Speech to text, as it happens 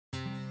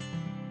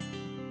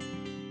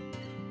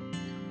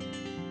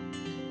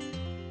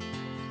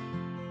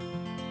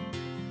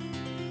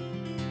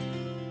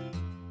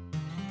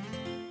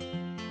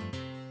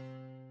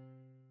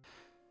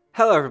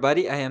Hello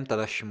everybody, I am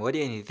Tadashi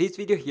Mori, and in this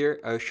video here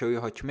I'll show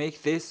you how to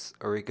make this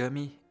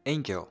origami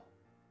angel.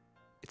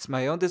 It's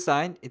my own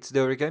design, it's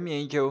the Origami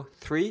Angel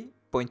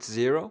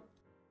 3.0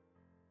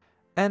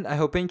 and I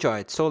hope you enjoy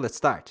it, so let's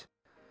start.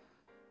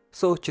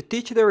 So to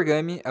teach the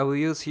origami I will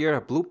use here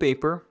a blue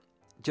paper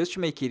just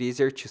to make it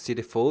easier to see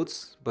the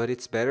folds, but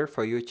it's better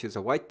for you to use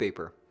a white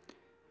paper.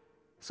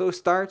 So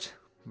start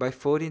by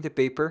folding the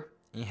paper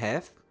in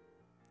half.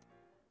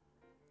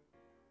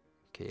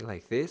 Okay,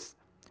 like this.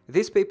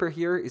 This paper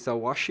here is a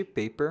washi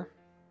paper,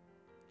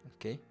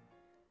 okay,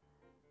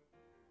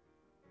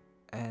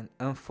 and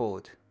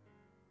unfold.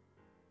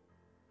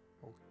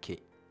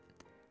 Okay,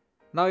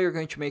 now you're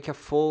going to make a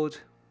fold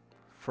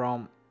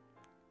from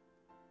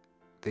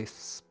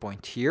this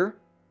point here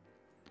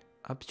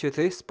up to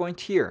this point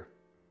here.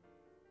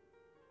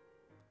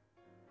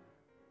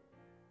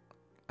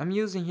 I'm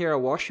using here a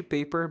washi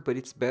paper, but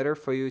it's better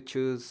for you to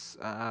use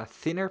a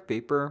thinner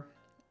paper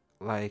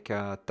like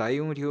a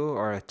unryu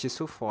or a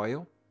tissue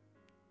foil.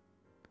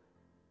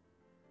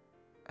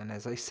 And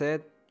as I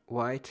said,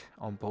 white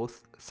on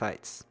both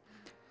sides.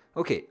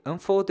 Okay,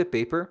 unfold the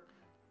paper.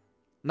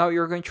 Now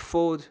you're going to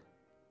fold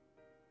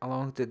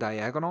along the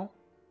diagonal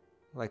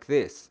like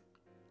this.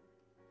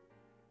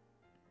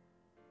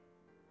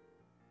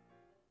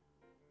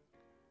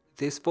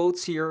 These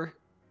folds here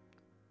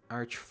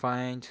are to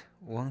find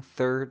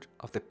 1/3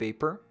 of the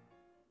paper.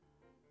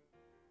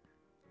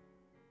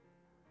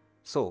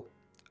 So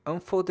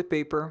unfold the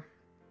paper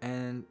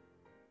and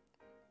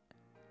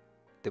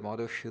the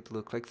model should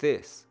look like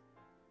this.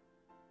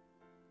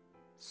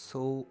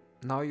 So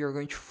now you're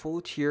going to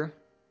fold here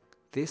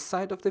this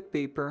side of the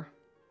paper,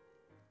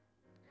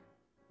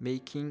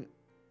 making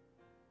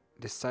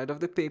the side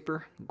of the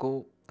paper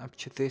go up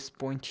to this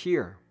point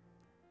here.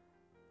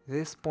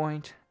 This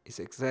point is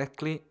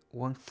exactly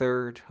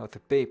 1/3 of the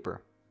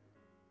paper.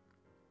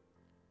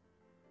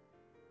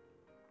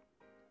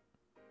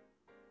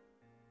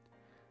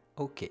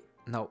 Okay,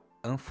 now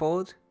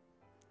unfold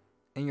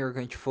and you're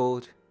going to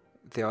fold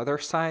the other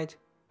side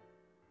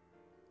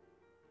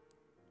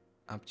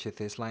up to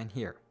this line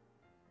here.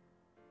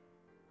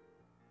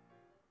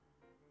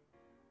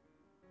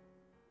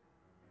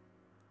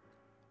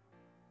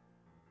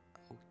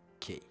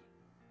 Okay.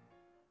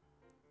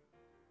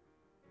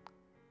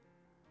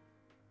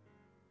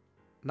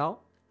 Now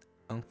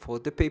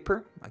unfold the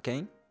paper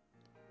again.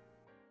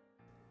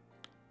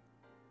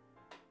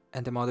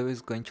 And the model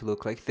is going to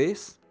look like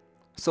this.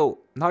 So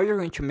now you're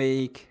going to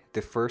make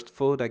the first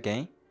fold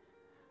again.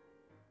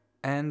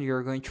 And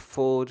you're going to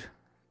fold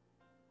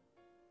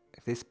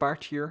this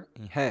part here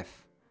in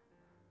half.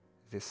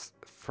 This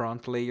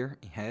front layer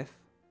in half.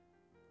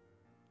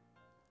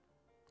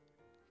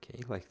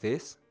 Okay, like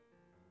this.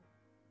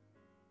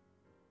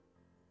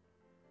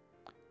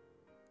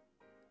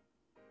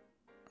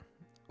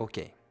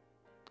 Okay.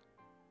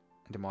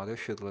 The model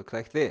should look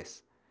like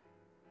this.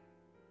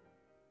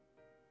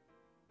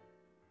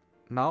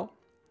 Now,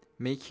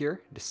 make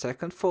here the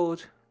second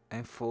fold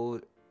and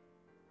fold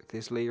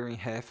this layer in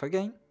half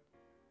again.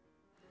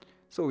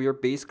 So we are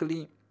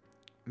basically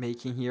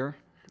making here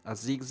a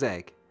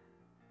zigzag.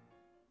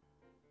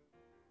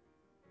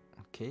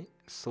 Okay,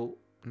 so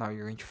now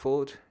you're going to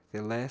fold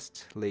the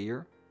last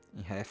layer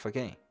in half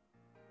again.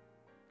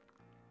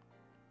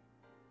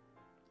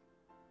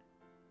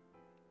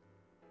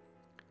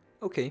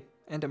 Okay,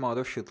 and the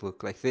model should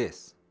look like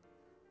this.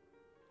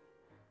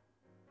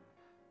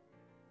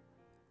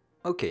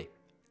 Okay,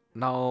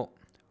 now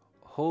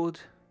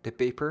hold the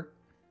paper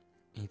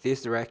in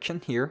this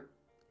direction here.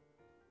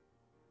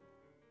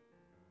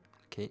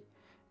 Okay,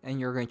 and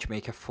you're going to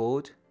make a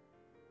fold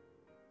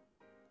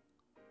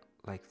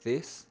like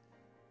this.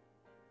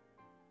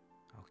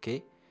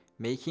 Okay,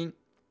 making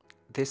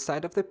this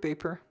side of the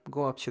paper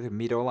go up to the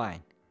middle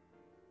line.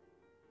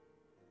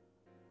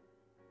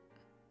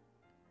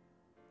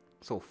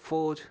 So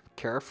fold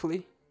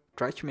carefully,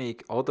 try to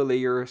make all the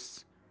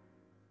layers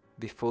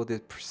be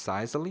folded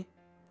precisely,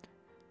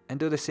 and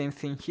do the same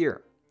thing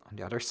here on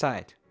the other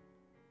side.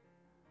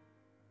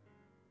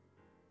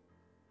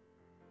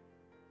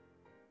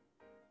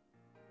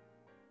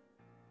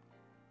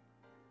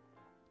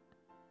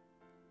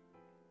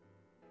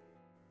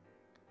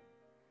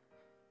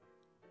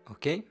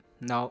 Okay,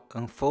 now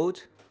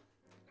unfold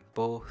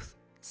both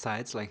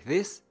sides like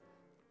this,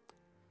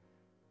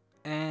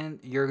 and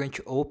you're going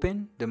to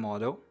open the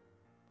model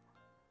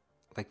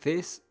like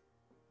this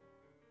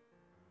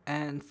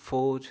and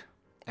fold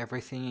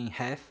everything in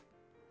half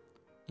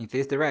in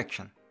this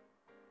direction.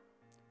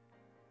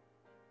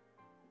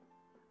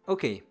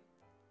 Okay,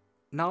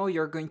 now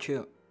you're going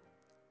to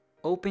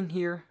open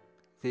here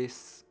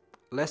this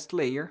last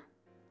layer.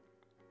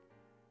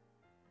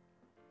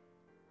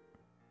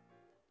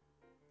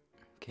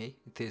 Okay,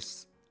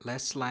 this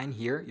last line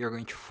here, you're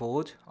going to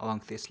fold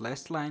along this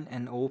last line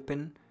and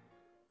open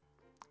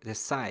the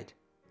side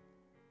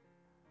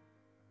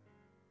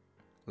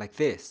like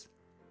this.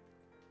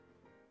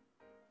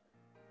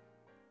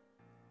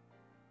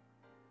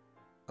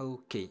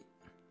 Okay,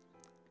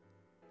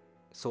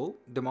 so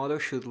the model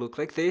should look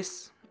like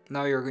this.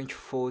 Now you're going to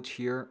fold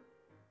here,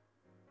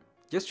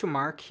 just to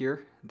mark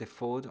here the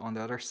fold on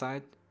the other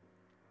side.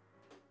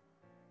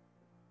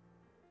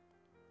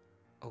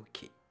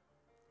 Okay.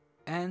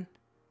 And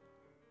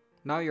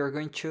now you're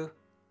going to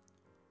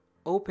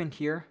open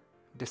here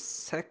the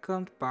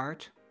second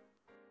part.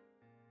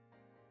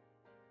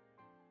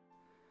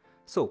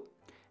 So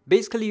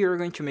basically you're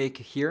going to make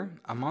here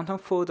a mountain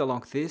fold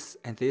along this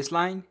and this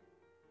line,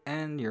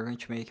 and you're going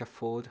to make a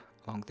fold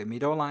along the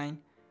middle line,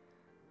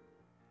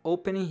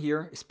 opening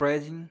here,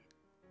 spreading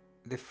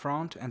the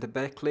front and the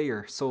back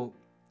layer. So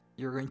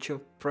you're going to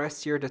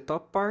press here the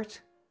top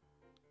part.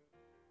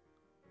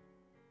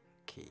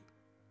 Okay.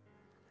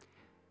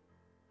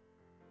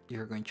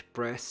 You're going to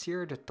press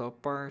here the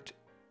top part,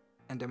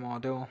 and the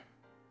model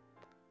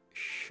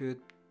should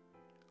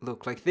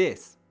look like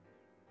this.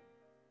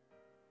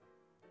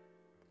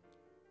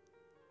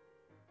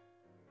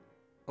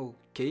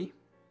 Okay.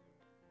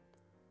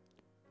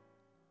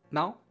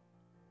 Now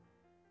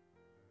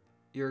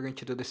you're going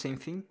to do the same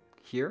thing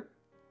here.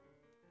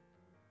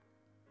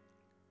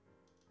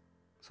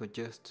 So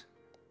just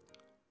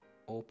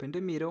open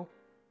the middle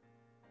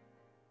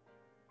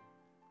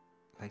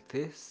like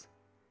this.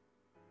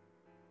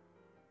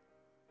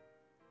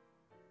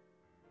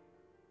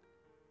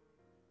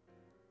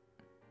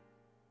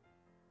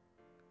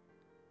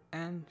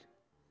 And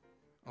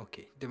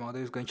okay, the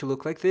model is going to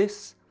look like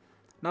this.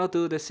 Now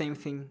do the same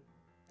thing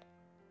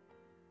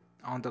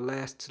on the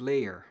last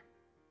layer.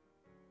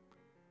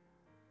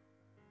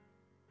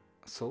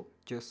 So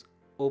just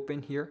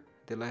open here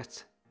the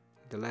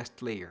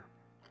last layer.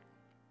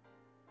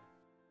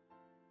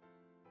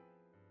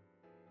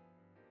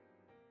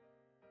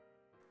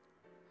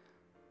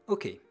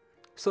 Okay,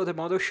 so the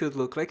model should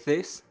look like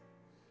this,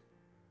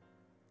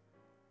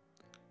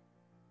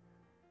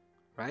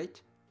 right?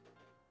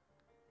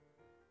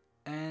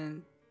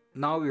 And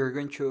now we are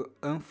going to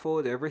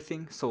unfold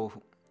everything, so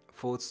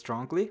fold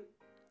strongly,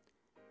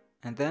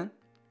 and then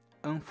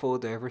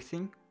unfold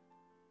everything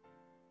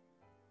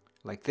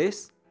like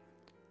this.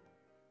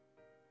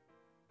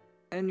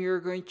 And you're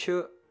going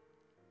to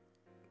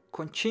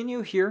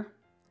continue here,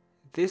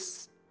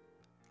 this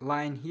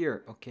line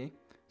here, okay?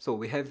 So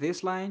we have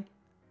this line,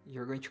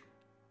 you're going to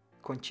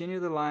continue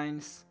the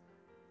lines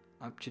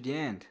up to the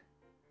end,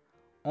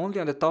 only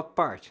on the top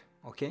part,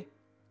 okay?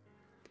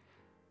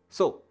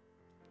 So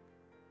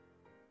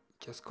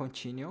just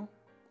continue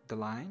the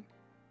line.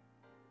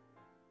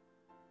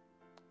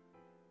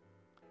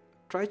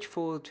 Try to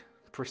fold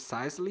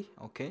precisely,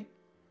 okay?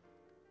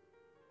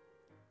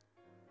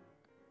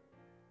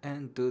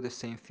 And do the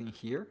same thing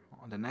here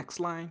on the next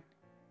line.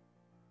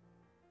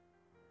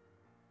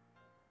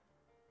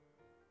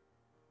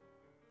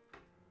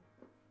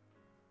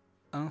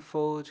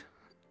 Unfold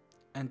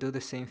and do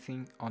the same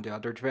thing on the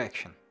other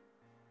direction.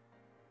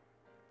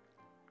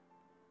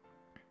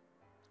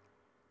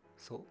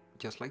 So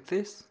just like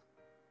this.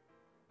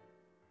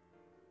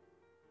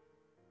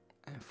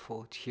 And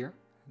fold here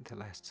the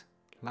last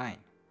line.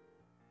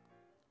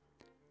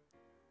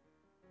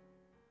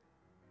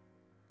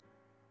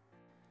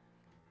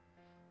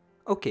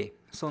 Okay,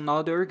 so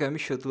now the origami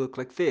should look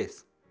like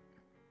this.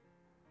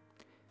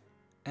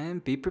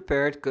 And be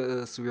prepared,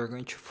 because we are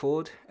going to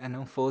fold and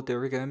unfold the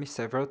origami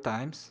several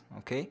times,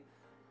 okay?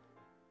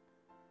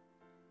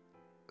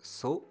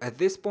 So at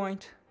this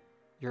point,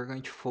 you're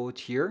going to fold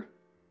here,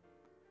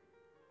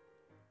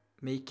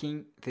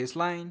 making this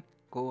line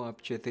go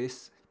up to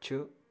these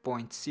 2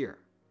 points here.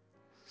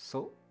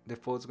 So the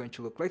fold is going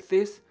to look like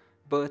this,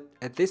 but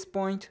at this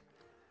point,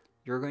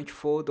 you're going to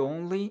fold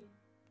only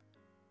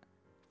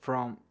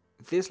from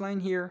this line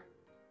here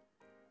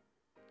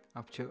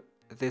up to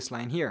this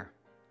line here.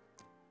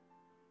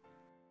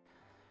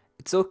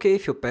 It's okay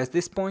if you pass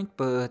this point,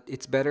 but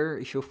it's better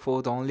if you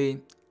fold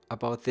only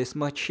about this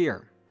much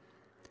here.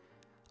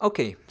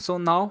 Okay, so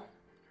now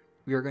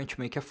we are going to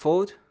make a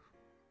fold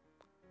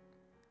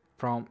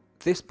from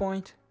this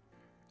point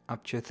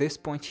up to this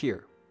point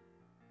here.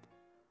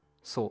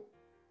 So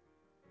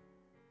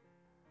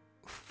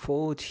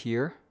fold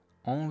here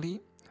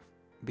only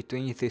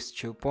between these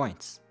 2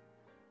 points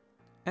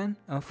and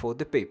unfold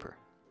the paper.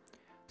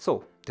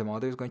 So the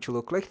model is going to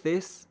look like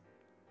this.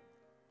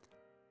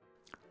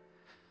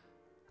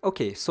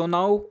 Okay, so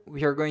now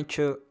we are going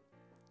to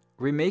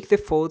remake the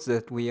folds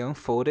that we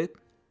unfolded.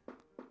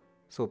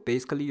 So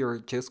basically you're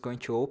just going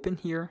to open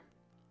here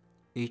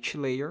each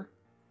layer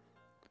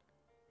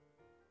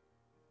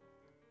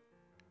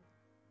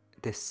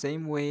the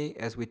same way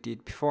as we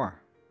did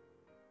before.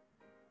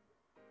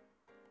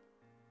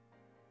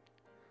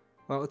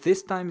 Well,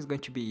 this time is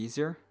going to be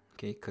easier,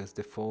 okay, because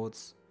the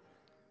folds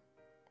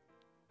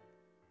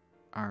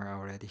are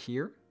already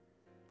here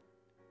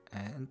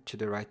and to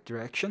the right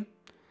direction.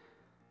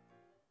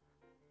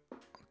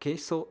 Okay,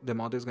 so the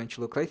model is going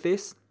to look like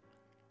this.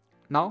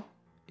 Now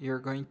you're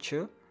going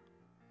to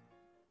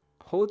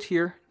hold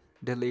here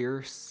the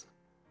layers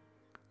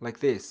like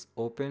this,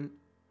 open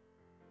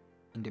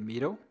in the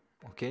middle,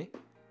 okay?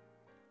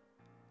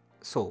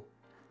 So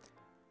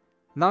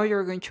now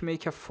you're going to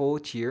make a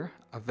fold here,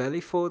 a valley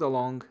fold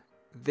along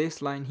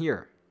this line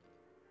here.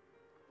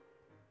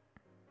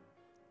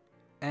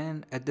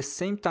 And at the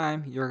same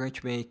time, you're going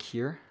to make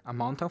here a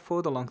mountain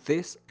fold along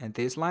this and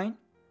this line.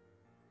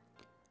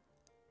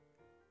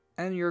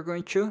 And you're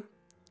going to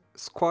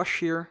squash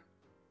here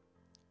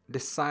the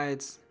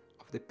sides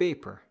of the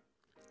paper,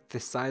 the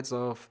sides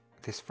of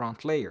this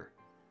front layer.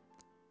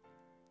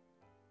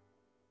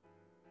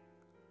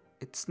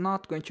 It's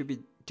not going to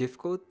be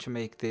difficult to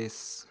make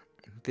this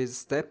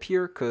step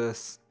here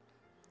because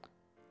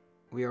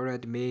we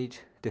already made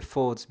the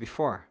folds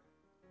before.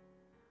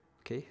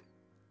 Okay,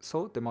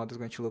 so the model is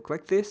going to look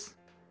like this.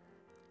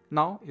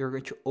 Now you're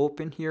going to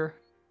open here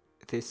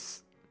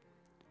this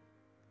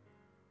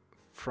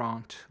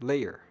front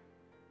layer.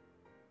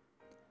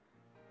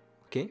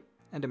 Okay,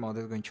 and the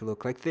model is going to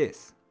look like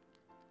this.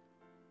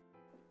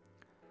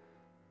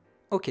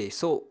 Okay,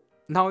 so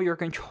now you're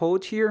going to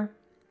hold here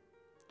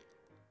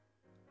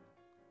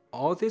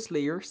all these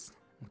layers,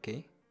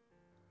 okay,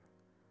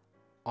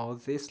 all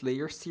these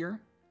layers here,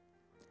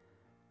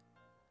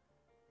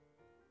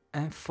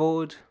 and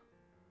fold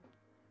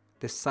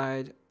the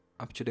side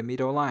up to the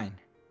middle line,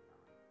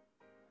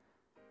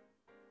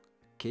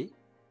 okay,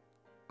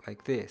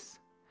 like this.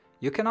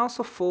 You can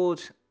also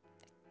fold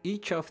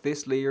each of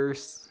these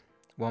layers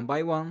one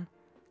by one,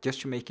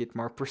 just to make it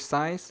more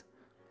precise,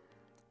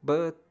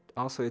 but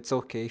also it's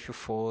okay if you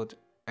fold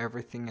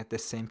everything at the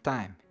same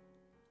time.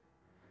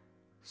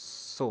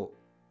 So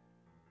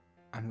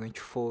I'm going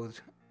to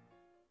fold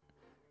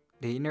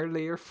the inner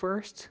layer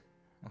first,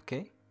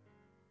 okay,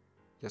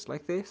 just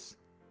like this.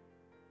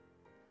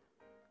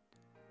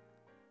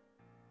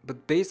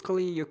 But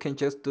basically you can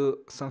just do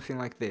something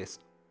like this: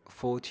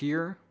 fold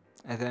here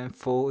and then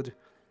fold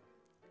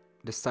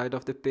the side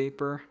of the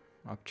paper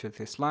up to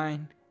this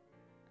line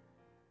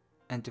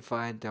and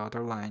divide the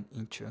other line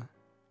into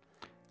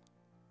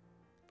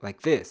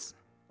like this.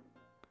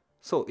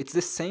 So it's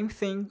the same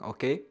thing,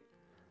 okay,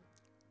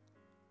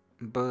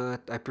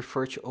 but I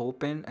prefer to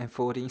open and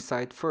fold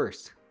inside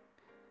first,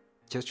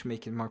 just to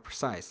make it more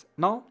precise.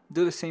 Now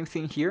do the same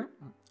thing here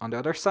on the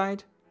other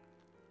side.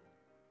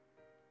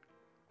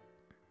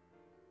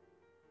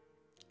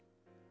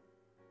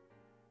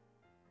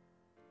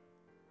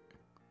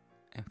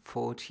 And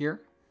fold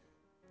here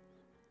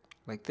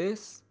like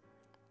this,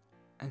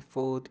 and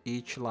fold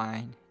each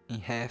line in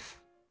half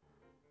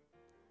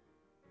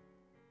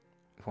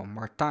one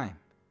more time.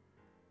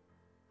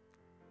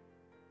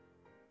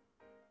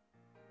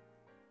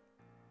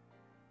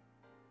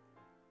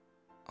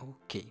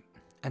 Okay,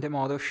 and the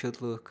model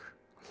should look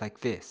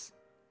like this.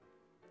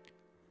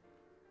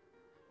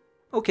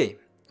 Okay,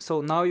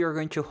 so now you're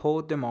going to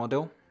hold the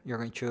model. You're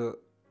going to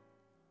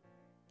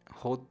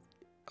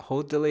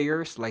hold the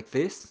layers like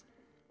this.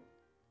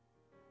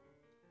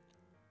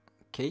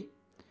 Okay,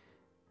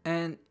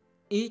 and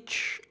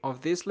each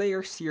of these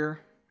layers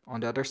here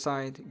on the other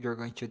side, you're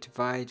going to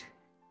divide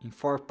in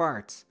 4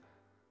 parts.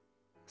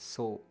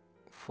 So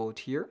fold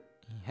here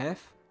in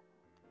half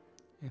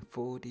and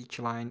fold each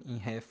line in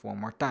half one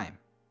more time.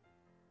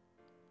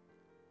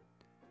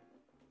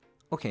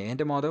 Okay, and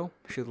the model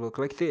should look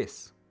like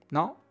this.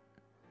 Now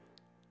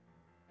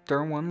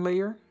turn one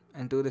layer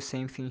and do the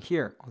same thing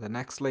here on the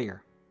next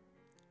layer.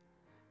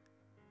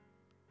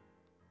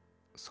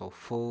 So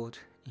fold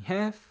in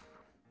half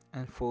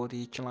and fold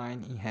each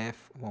line in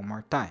half one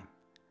more time.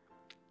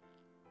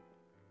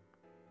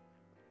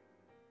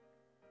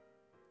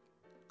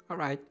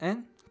 Alright,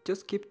 and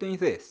just keep doing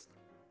this.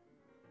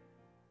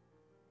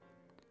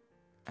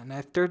 And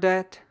after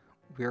that,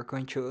 we are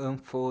going to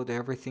unfold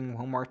everything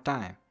one more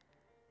time.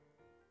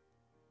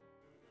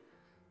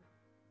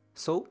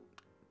 So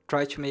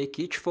try to make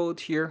each fold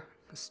here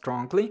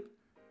strongly,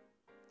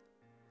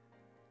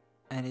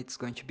 and it's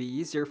going to be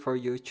easier for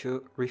you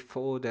to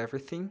refold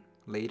everything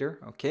later,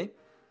 okay?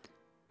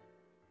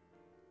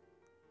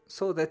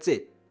 So that's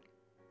it.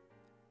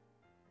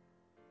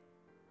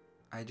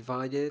 I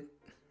divided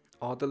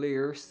all the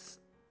layers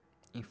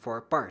in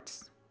 4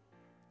 parts.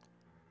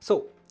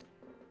 So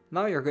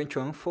now you're going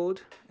to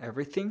unfold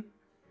everything.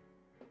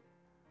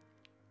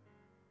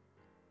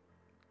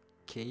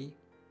 Okay.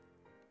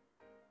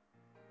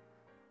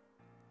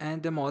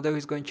 And the model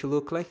is going to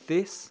look like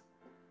this.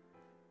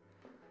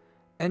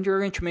 And you're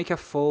going to make a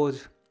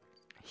fold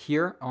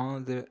here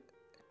on the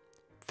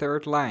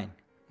 3rd line.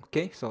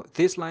 Okay, so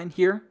this line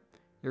here,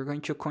 you're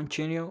going to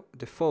continue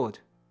the fold.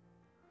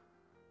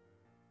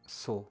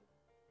 So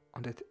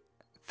on the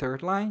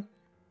 3rd line,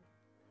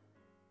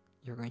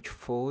 you're going to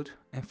fold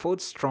and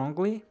fold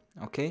strongly,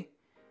 okay,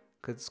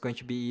 because it's going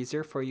to be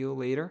easier for you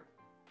later.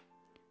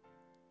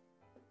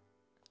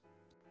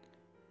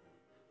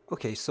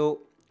 Okay,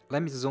 so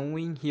let me zoom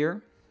in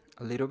here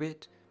a little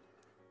bit.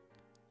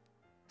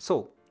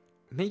 So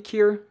make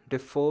here the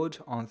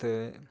fold on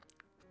the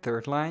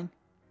 3rd line.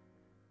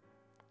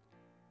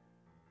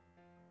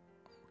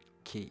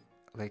 Okay,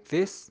 like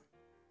this.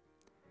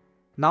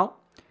 Now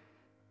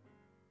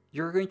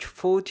you're going to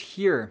fold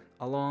here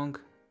along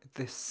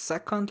the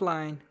 2nd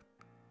line,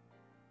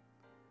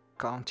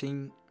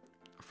 counting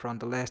from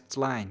the last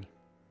line.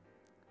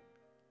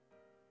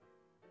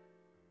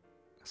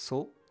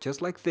 So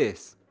just like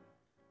this.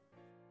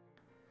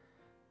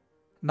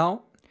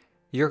 Now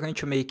you're going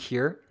to make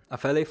here a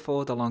valley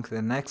fold along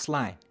the next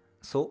line.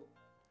 So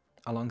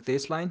along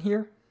this line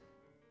here,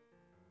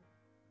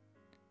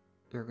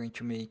 you're going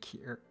to make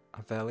here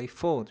a valley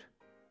fold.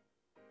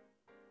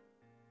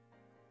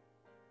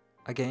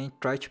 Again,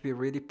 try to be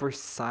really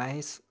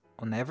precise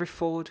on every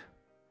fold,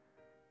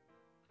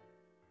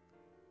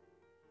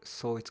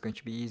 so it's going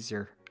to be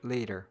easier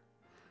later.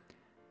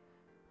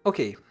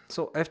 Okay,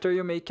 so after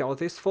you make all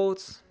these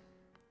folds,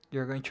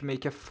 you're going to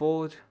make a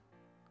fold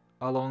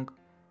along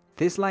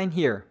this line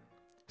here.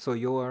 So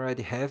you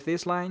already have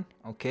this line,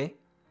 okay?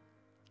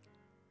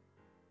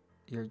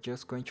 You're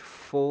just going to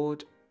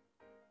fold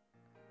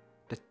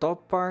the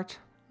top part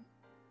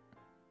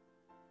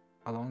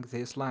along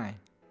this line.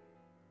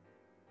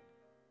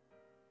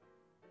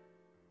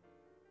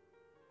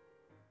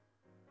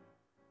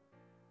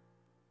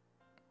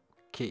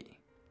 Okay.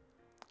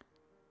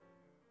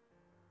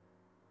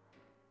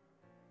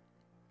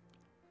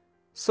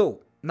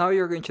 So now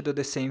you're going to do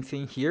the same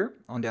thing here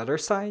on the other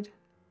side.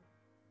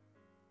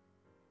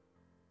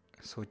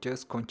 So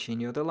just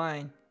continue the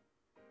line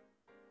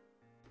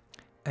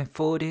and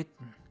fold it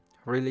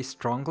really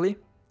strongly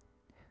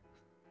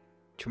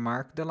to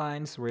mark the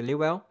lines really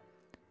well.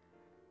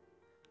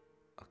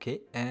 Okay,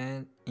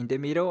 and in the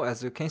middle,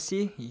 as you can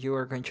see, you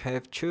are going to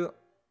have two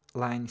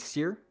lines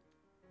here.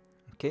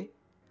 Okay,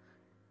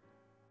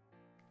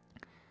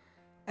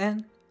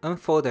 and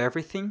unfold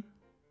everything,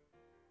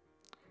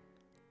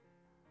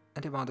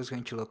 and the model is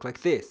going to look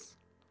like this.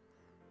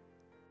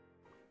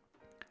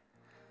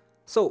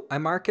 So I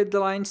marked the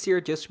lines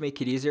here just to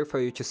make it easier for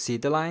you to see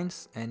the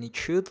lines, and it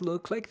should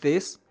look like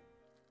this.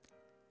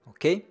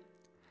 Okay,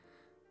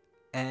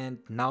 and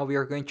now we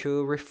are going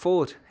to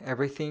refold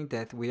everything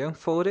that we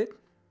unfolded.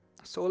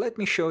 So let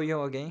me show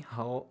you again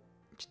how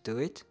to do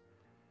it.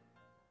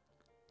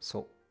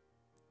 So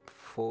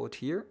fold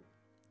here,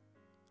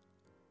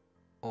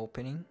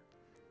 opening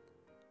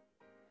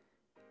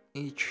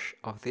each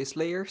of these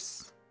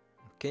layers.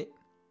 Okay,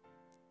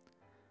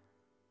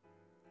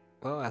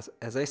 well,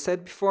 as I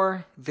said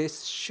before,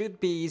 this should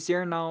be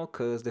easier now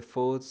because the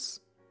folds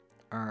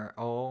are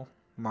all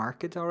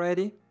marked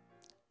already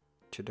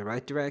to the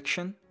right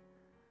direction.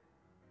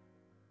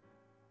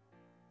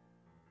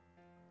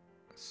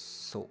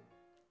 So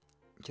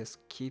just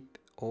keep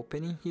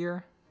opening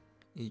here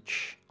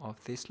each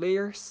of these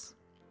layers.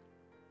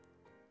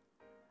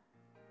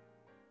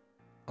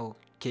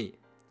 Okay,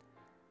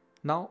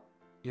 now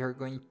you're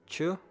going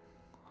to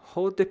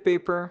hold the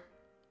paper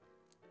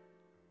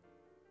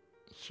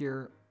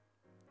here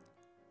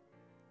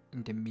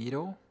in the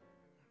middle.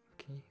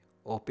 Okay,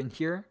 open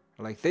here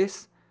like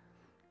this,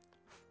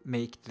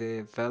 make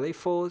the valley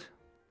fold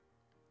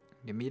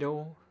in the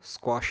middle,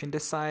 squashing the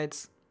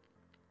sides.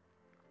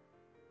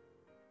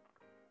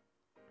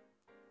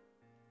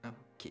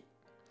 Okay,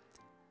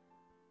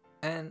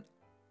 and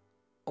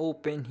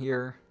open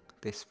here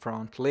this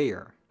front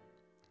layer.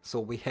 So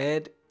we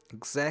had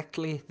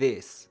exactly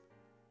this.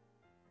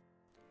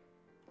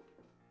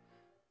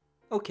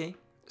 Okay,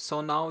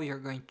 so now you're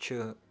going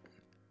to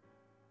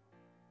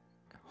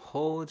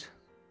hold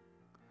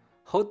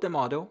the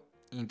model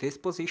in this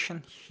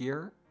position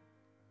here.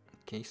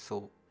 Okay,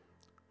 so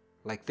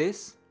like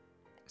this,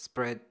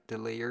 spread the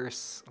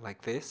layers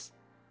like this.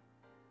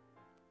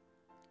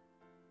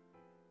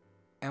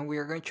 And we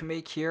are going to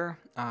make here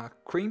a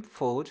crimp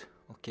fold.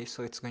 Okay,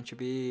 so it's going to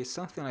be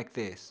something like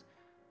this.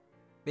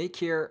 Make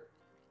here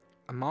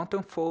a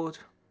mountain fold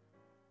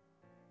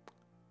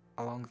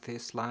along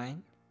this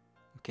line.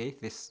 Okay,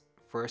 this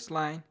first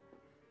line.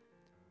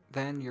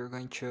 Then you're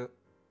going to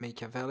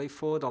make a valley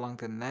fold along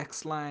the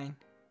next line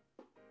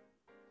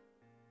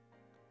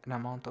and a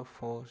mountain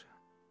fold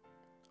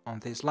on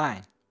this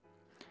line.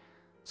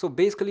 So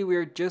basically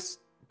we're just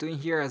doing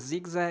here a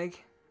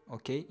zigzag,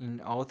 okay,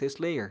 in all these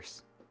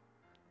layers.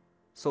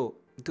 So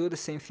do the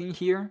same thing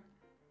here.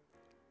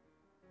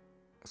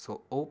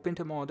 So open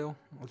the model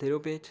a little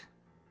bit.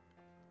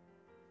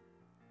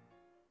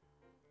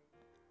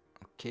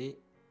 Okay,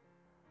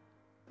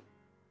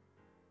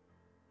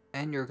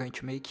 and you're going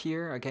to make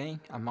here again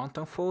a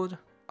mountain fold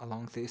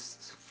along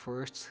this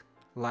first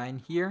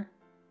line here.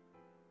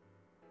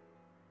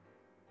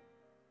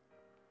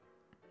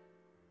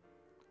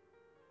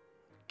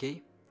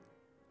 Okay,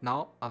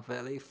 now a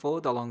valley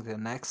fold along the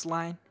next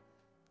line.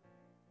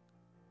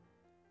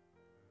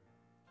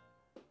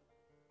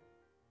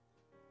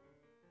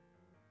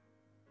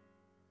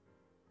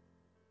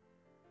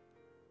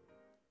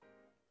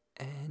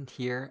 And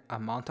here a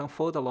mountain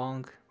fold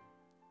along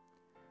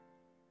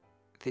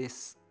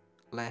this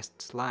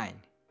last line.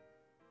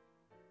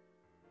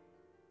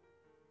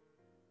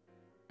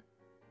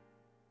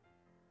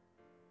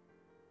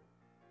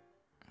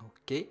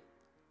 Okay,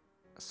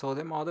 so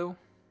the model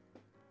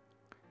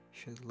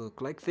should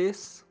look like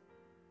this.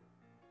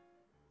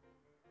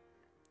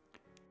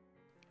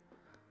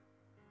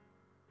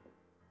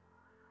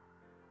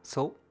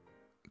 So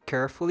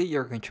carefully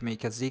you're going to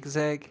make a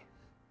zigzag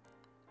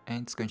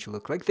and it's going to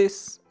look like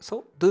this.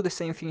 So do the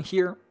same thing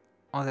here.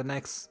 on the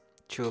next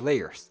two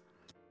layers.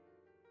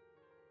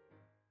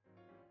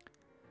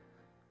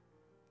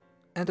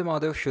 And the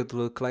model should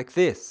look like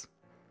this.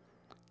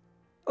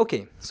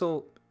 Okay,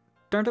 so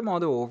turn the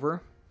model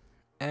over,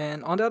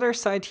 and on the other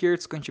side here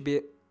it's going to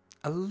be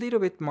a little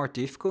bit more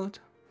difficult,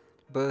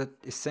 but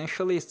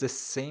essentially it's the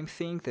same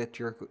thing that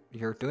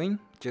you're doing,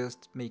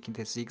 just making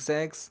the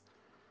zigzags.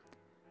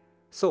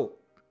 So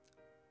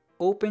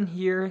open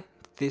here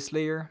this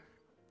layer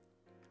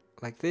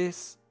like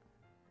this,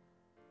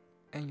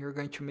 and you're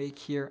going to make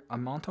here a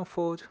mountain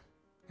fold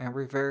and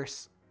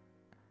reverse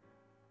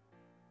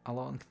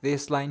along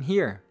this line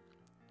here,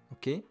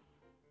 okay?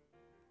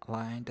 A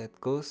line that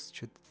goes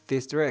to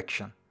this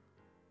direction.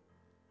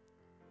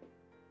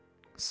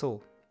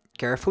 So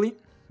carefully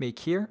make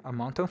here a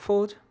mountain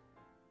fold,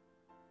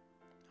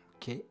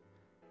 okay?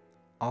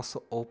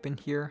 Also open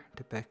here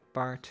the back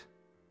part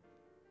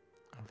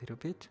a little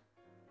bit,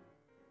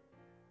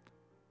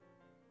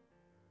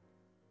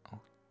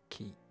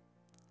 okay?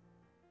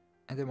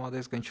 And the model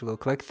is going to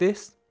look like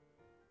this.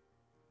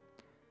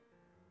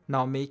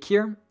 Now make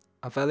here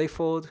a valley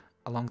fold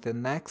along the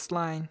next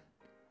line.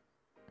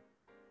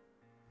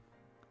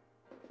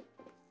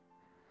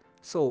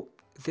 So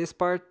this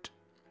part,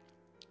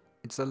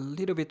 it's a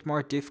little bit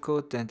more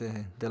difficult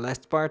than the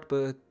last part,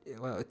 but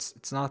well,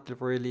 it's not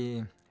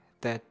really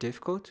that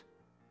difficult.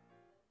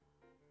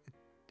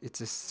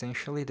 It's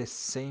essentially the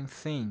same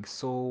thing,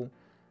 so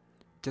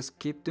just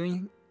keep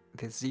doing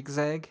the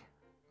zigzag,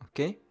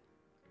 okay?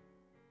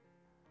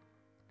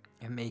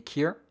 And make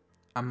here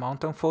a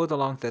mountain fold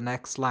along the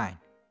next line.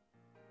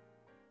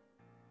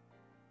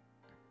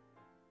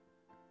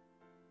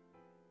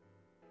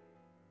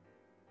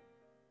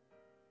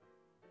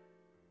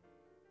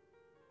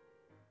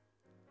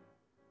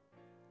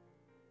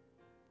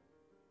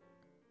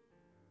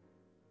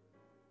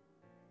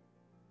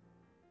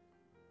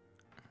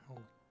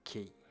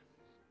 Okay.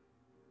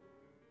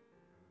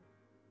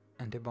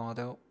 And the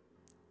model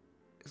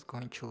is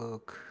going to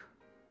look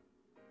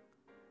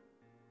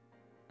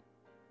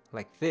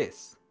like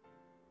this.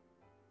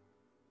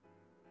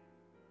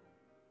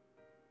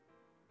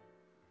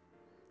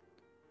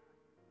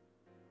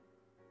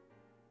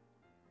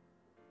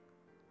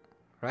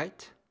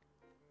 Right?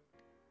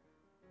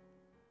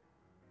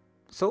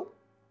 So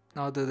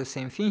now do the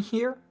same thing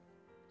here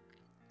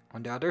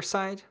on the other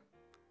side.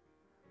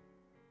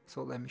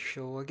 So let me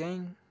show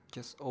again.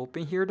 Just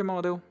open here the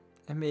model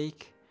and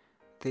make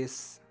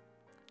this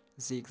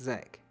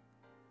zigzag.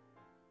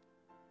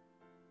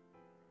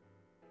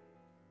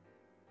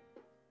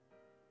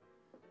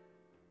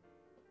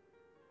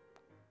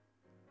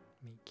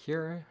 Make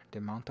here the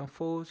mountain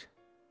fold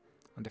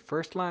on the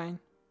first line,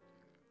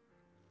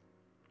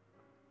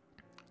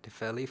 the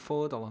valley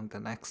fold along the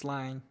next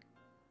line.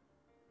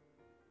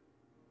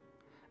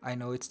 I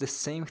know it's the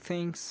same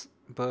things,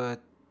 but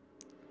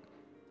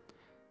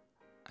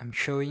I'm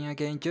showing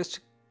again just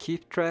to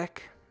keep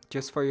track,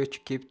 just for you to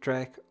keep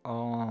track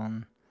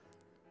on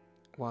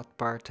what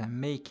part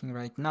I'm making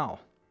right now.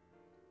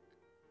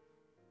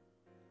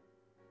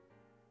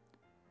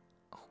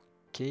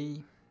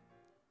 Okay.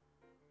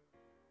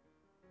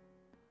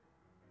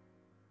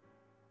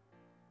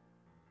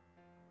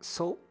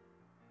 So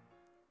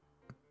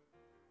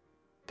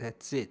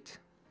that's it.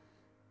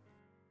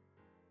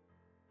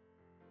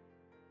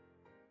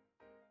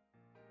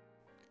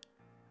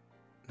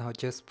 Now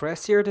just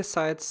press here the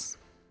sides,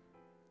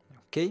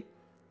 okay?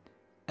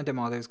 And the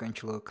model is going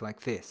to look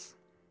like this.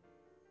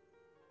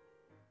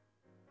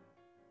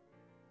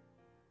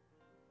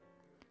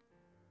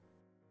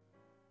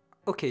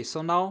 Okay,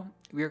 so now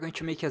we are going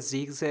to make a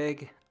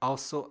zigzag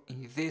also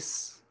in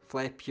this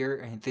flap here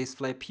and this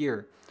flap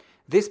here.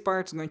 This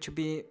part is going to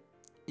be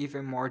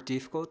even more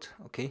difficult,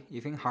 okay?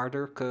 Even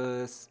harder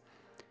because,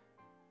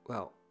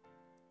 well,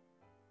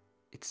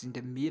 it's in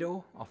the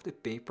middle of the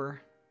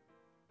paper.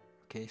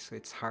 Okay, so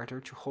it's harder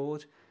to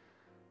hold,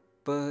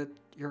 but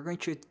you're going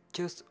to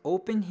just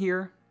open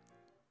here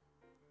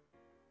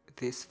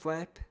this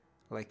flap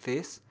like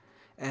this,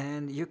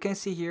 and you can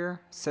see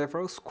here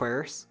several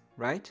squares,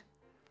 right?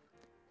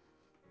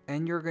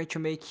 And you're going to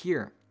make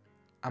here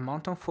a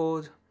mountain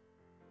fold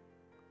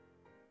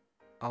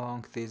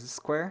along this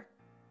square.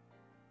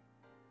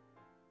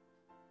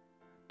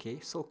 Okay,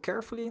 so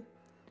carefully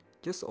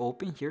just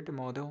open here the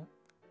model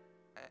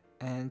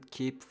and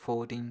keep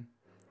folding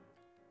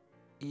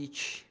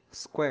each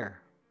square.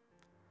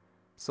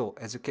 So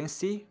as you can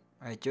see,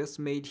 I just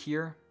made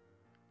here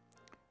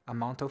a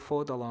mountain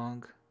fold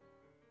along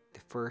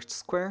the first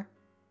square.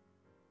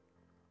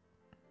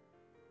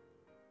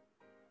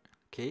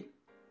 Okay.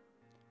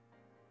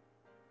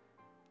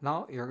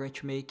 Now you're going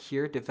to make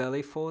here the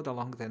valley fold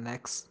along the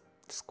next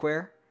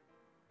square.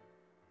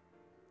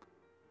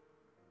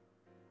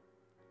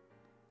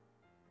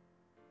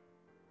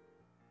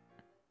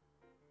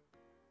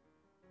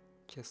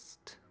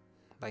 Just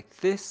like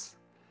this.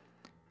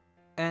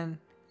 And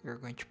you're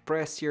going to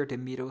press here the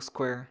middle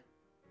square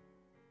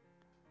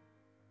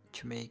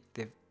to make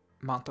the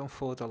mountain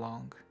fold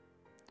along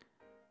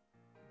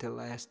the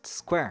last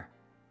square.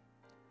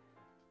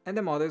 and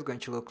the model is going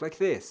to look like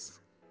this.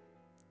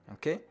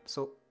 Okay,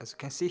 so as you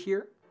can see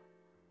here,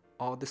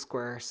 all the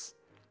squares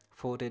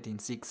folded in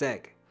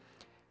zigzag.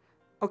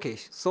 Okay,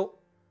 so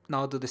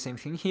now do the same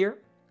thing here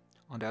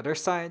on the other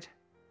side.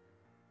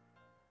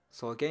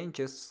 So again,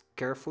 just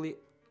carefully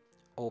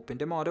open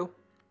the model.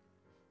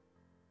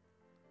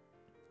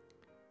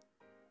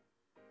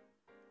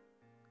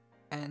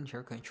 And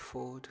you're going to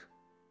fold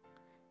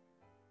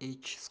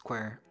each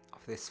square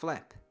of this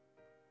flap.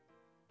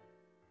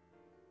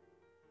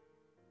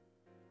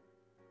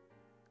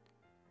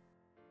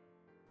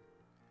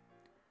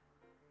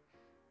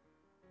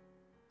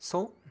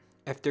 So,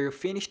 after you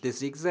finish the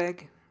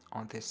zigzag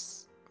on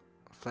this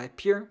flap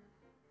here,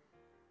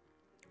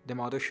 the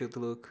model should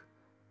look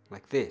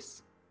like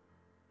this.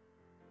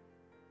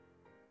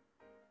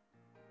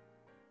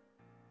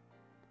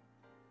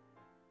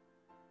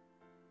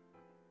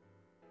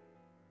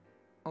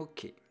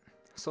 Okay,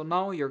 so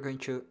now you're going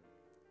to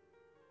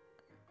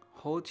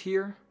hold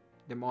here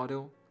the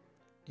model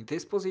in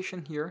this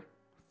position here,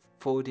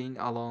 folding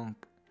along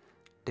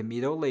the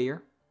middle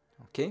layer,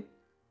 okay?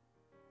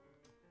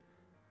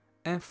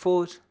 And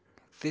fold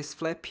this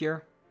flap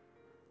here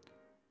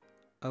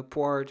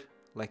upward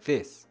like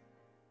this.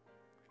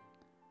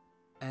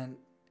 And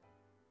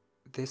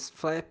this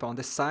flap on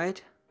the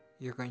side,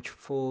 you're going to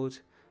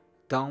fold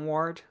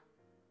downward.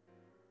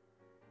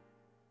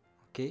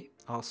 Okay,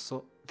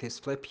 also this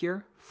flap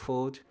here,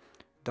 fold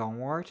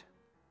downward.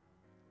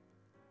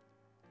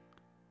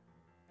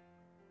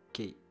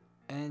 Okay,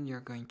 and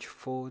you're going to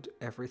fold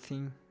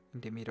everything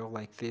in the middle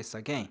like this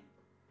again.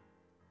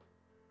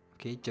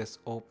 Okay, just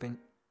open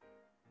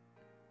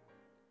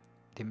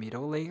the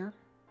middle layer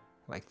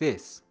like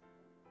this.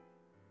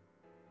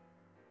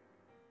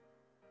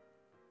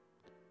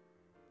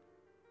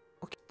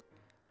 Okay,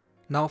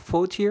 now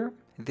fold here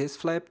this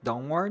flap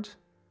downward.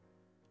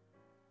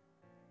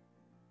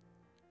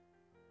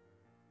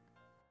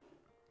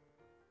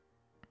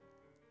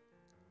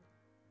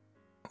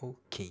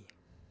 Okay,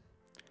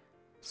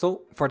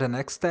 so for the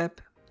next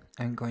step,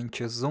 I'm going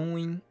to zoom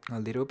in a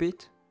little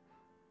bit,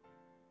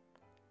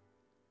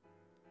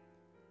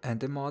 and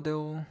the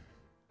model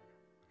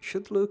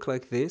should look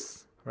like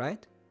this,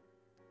 right?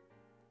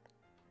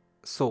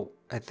 So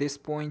at this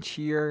point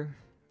here,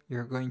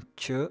 you're going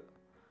to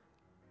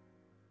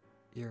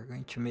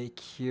make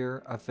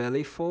here a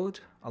valley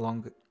fold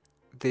along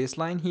this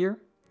line here.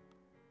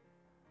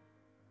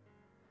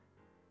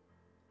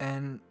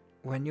 And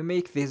when you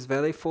make this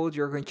valley fold,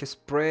 you're going to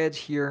spread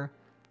here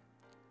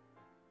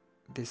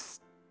this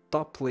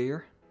top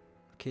layer,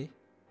 okay?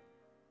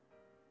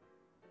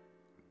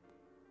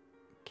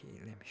 Okay,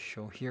 let me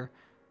show here.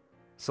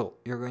 So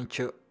you're going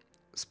to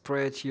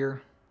spread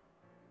here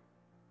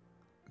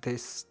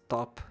this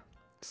top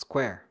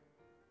square.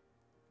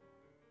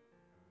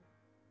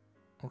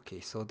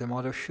 Okay, so the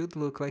model should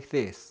look like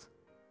this.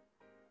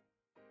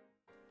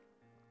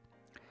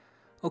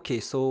 Okay,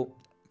 so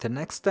the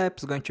next step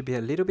is going to be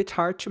a little bit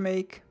hard to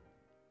make,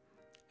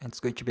 and it's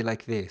going to be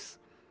like this.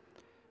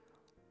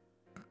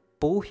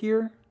 Pull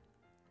here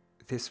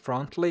this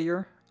front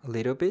layer a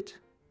little bit,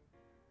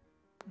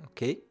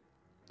 okay?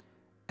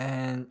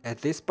 And at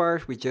this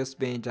part we just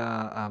made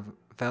a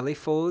valley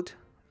fold,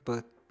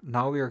 but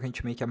now we are going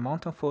to make a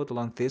mountain fold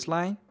along this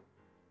line,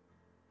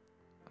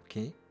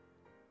 okay?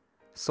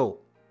 So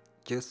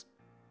just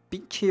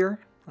pinch here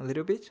a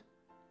little bit,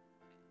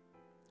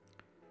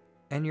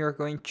 and you're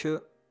going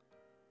to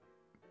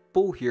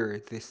pull here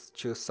these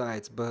two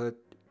sides, but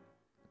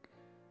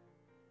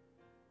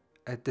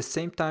at the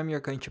same time you're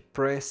going to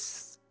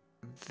press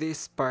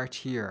this part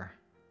here.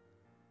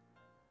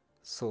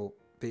 So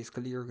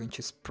basically you're going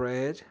to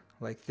spread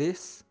like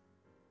this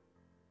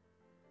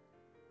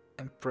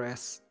and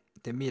press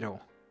the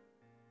middle,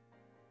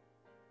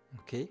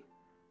 okay?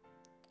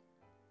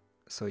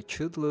 So it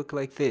should look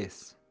like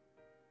this,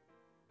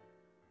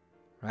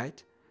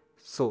 right?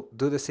 So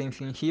do the same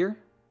thing here,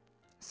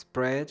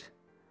 spread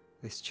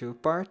these two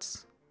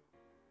parts,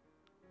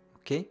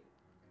 okay?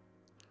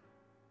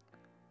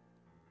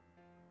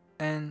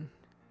 And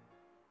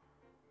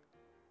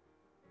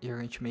you're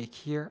going to make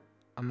here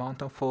a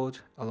mountain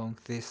fold along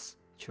these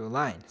two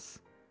lines.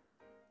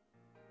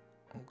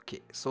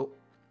 Okay, so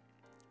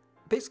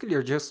basically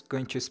you're just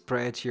going to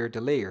spread here the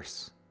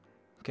layers,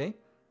 okay?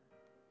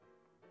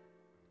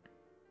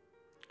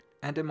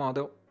 And the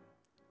model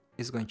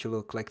is going to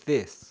look like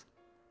this.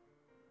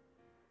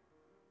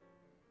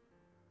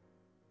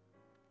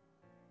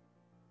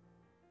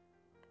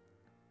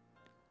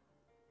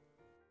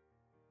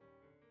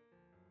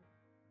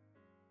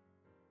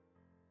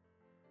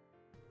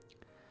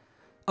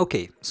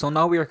 Okay, so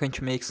now we are going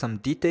to make some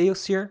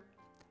details here.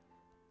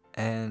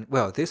 And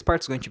well, this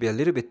part is going to be a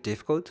little bit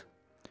difficult.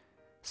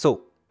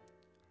 So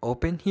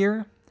open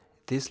here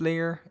this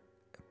layer,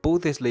 pull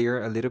this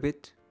layer a little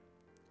bit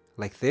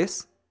like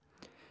this,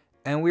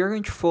 and we are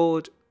going to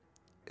fold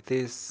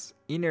this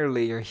inner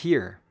layer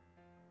here,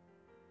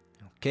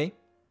 okay?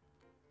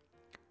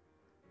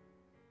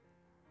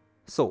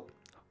 So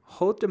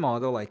hold the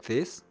model like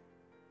this,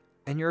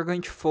 and you're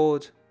going to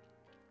fold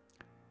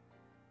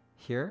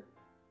here,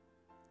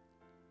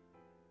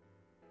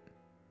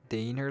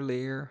 the inner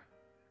layer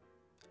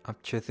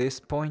up to this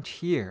point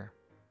here.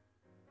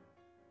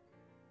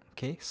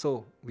 Okay,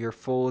 so we are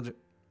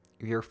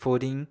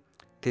folding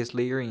this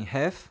layer in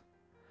half,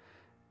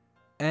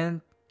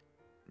 and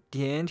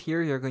the end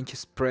here you're going to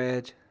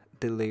spread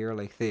the layer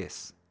like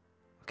this.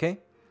 Okay,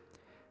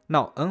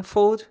 now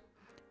unfold,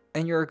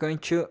 and you're going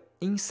to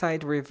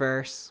inside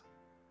reverse,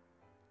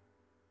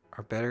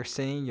 or better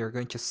saying, you're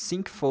going to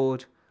sink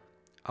fold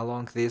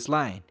along this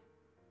line.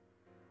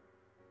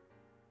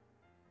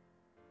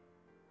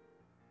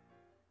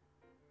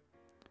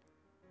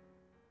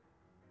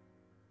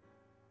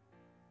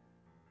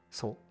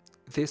 So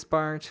this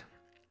part,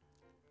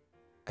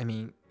 I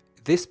mean,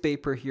 this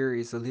paper here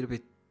is a little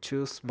bit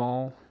too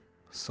small,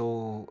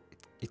 so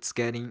it's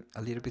getting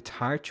a little bit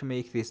hard to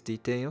make these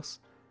details.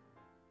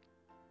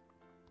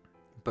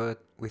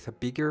 But with a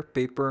bigger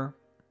paper,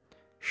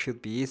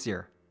 should be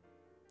easier.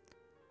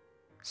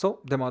 So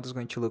the model is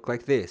going to look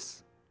like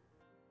this.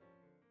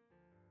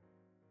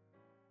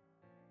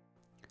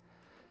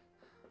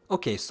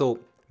 Okay, so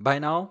by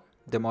now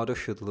the model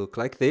should look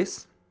like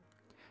this.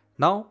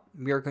 Now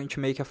we are going to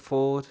make a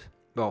fold.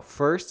 Well,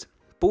 first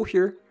pull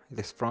here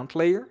this front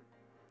layer,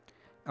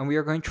 and we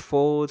are going to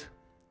fold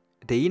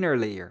the inner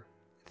layer,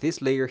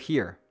 this layer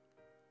here.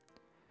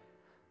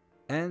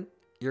 And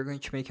you're going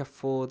to make a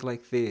fold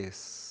like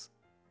this.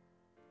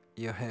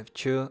 You have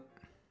to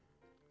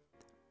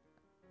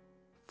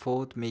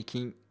fold,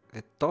 making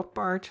the top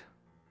part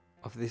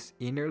of this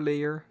inner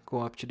layer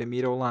go up to the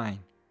middle line.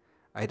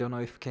 I don't know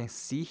if you can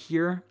see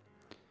here.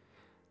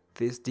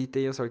 These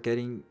details are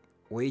getting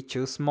way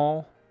too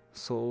small,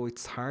 so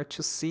it's hard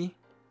to see,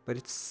 but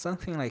it's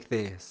something like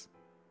this.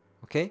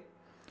 Okay?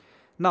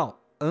 Now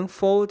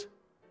unfold,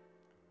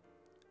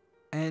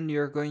 and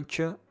you're going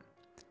to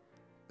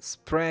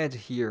spread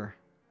here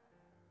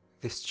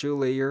these two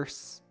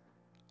layers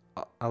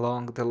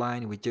along the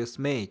line we just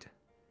made.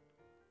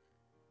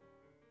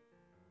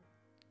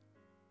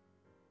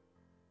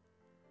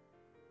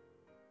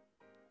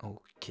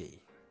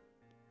 Okay,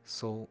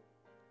 so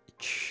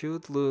it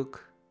should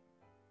look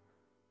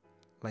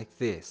like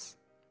this.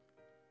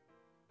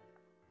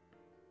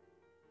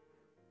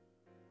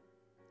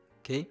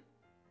 Okay,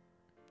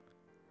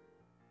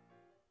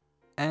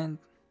 and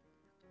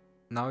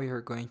now you're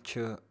going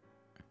to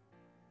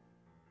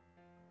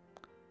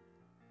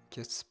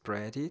just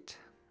spread it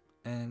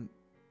and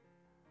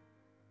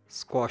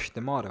squash the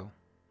model.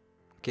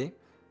 Okay,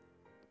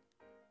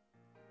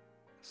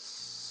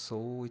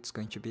 so it's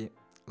going to be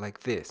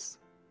like this.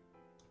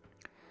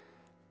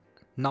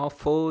 Now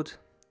fold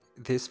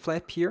this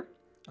flap here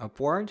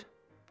upward,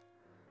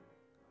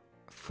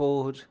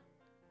 fold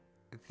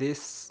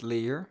this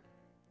layer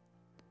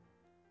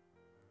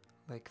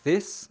like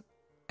this,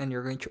 and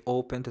you're going to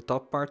open the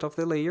top part of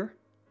the layer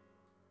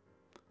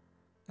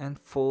and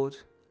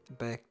fold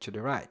back to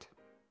the right.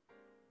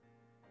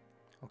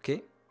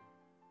 Okay,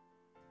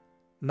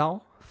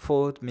 now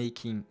fold,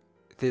 making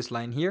this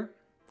line here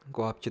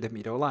go up to the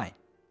middle line.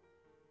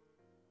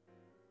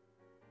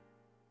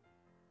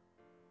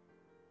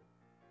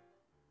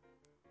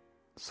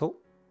 So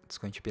it's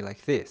going to be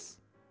like this,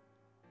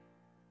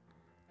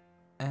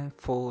 and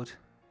fold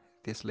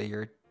this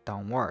layer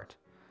downward.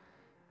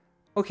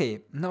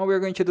 Okay, now we're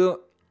going to do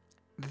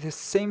the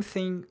same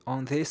thing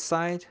on this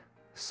side.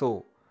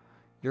 So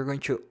you're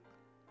going to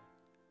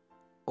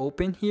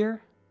open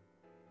here,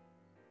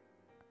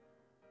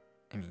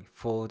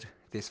 fold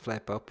this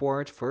flap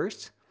upward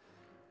first.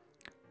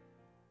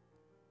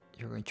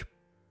 You're going to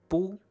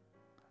pull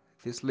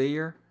this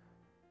layer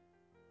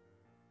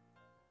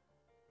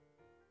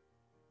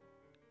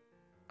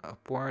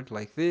upward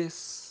like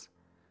this,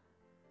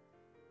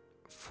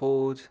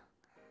 fold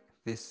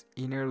this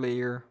inner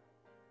layer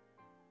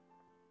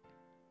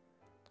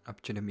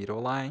up to the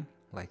middle line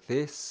like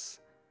this,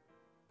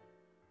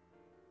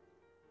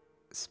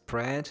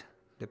 spread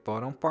the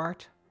bottom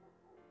part,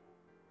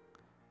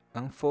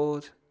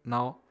 unfold.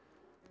 Now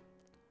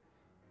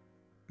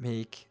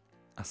make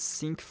a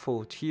sink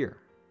fold here.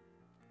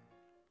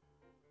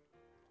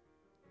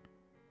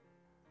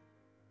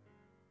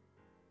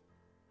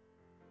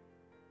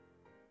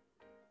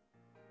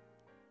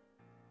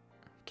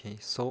 Okay,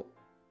 so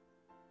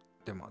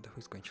the model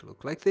is going to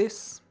look like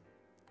this.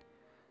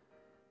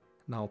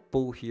 Now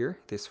pull here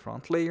this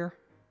front layer,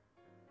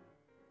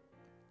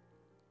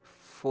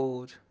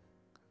 fold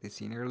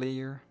this inner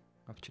layer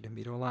up to the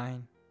middle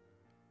line,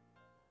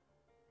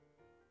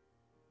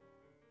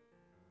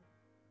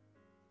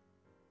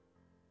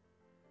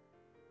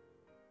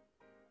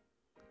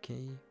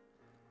 okay.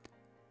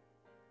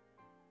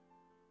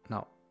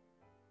 Now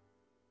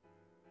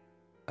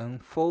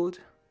unfold,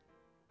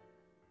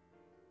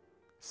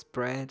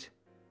 spread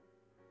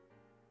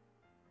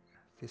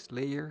these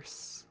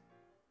layers,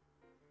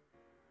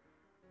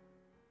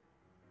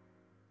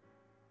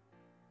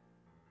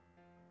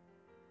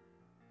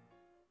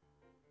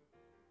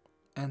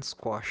 and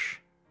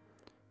squash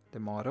the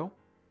model,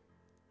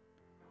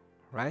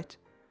 right?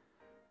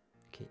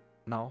 Okay,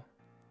 now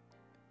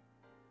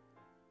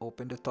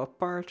open the top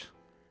part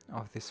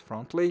of this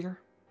front layer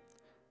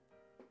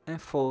and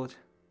fold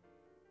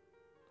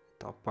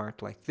top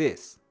part like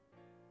this.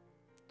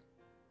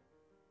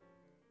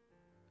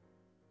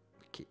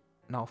 Okay,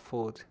 now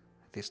fold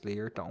this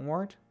layer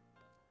downward,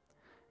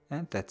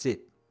 and that's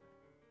it.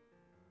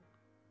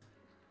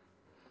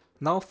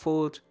 Now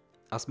fold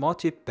a small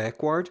tip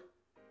backward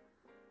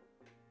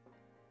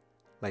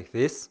like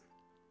this.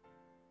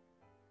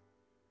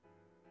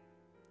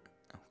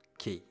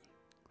 Okay,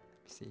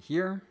 see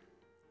here,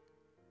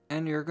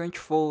 and you're going to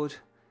fold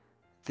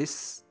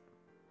this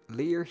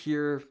layer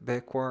here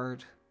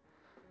backward.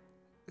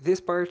 This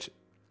part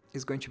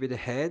is going to be the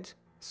head,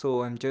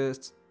 so I'm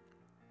just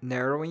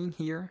narrowing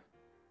here,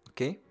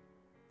 okay,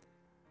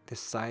 the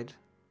side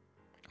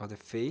of the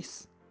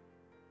face,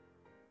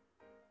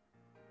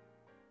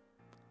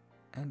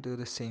 and do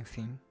the same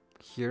thing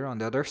here on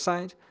the other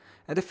side,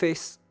 and the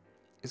face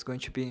is going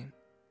to be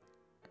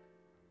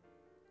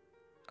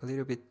a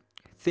little bit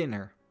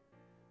thinner.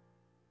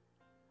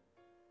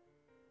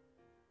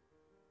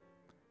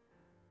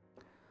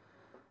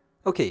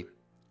 Okay,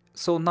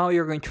 so now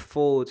you're going to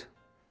fold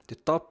the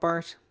top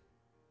part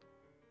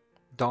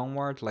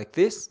downward like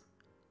this.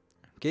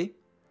 Okay,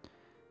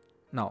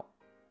 now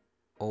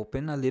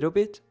open a little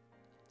bit,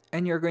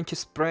 and you're going to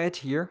spread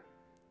here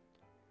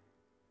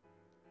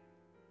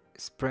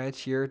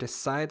the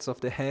sides of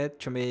the head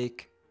to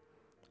make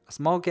a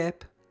small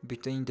gap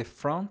between the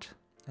front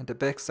and the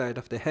back side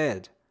of the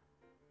head.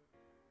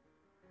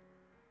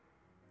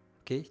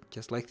 Okay,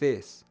 just like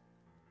this.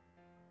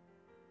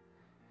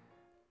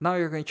 Now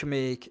you're going to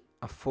make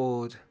a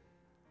fold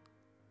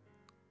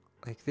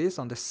like this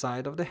on the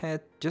side of the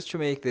head, just to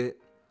make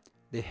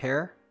the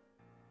hair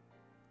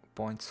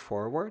points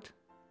forward,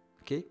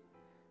 okay,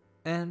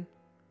 and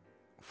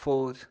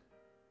fold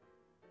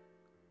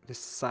the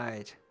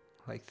side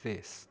like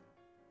this.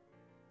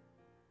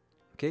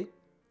 Okay,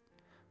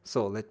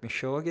 so let me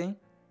show again.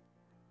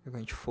 You're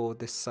going to fold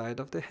the side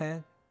of the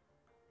head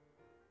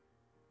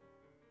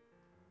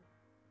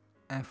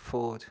and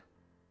fold,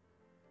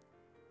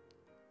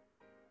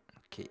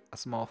 okay, a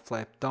small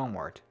flap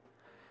downward.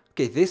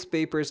 Okay, this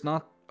paper is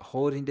not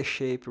holding the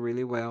shape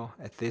really well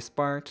at this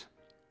part,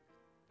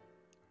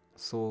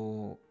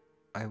 so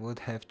I would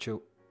have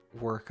to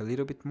work a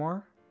little bit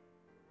more,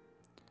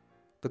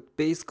 but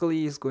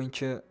basically it's going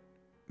to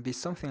be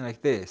something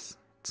like this.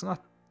 It's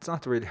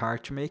not really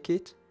hard to make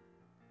it.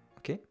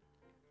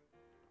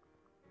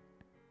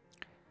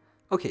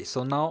 Okay,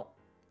 so now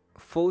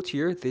fold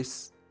here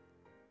this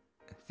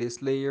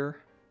layer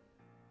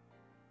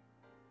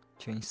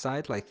to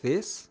inside like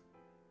this,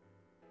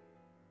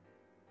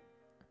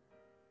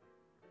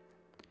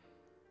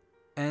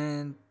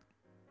 and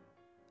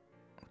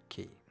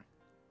okay,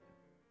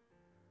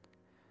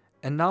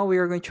 and now we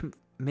are going to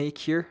make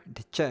here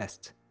the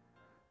chest.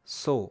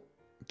 So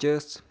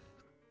just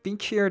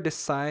pinch here the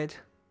side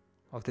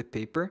of the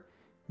paper,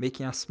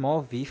 making a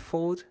small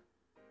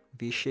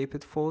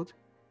V-shaped fold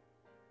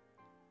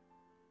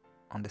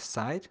on the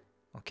side.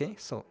 Okay,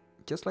 so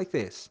just like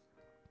this.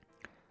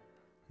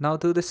 Now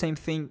do the same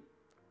thing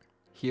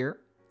here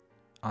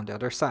on the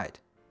other side.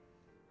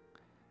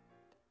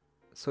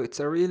 So it's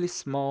a really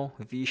small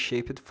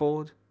V-shaped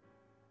fold.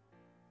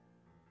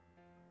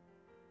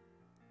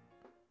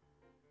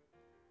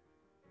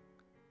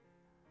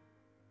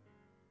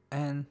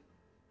 And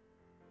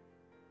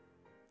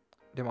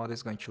the model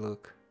is going to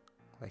look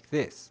like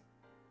this.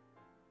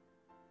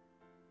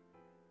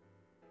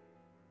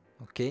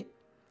 Okay.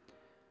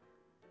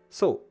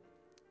 So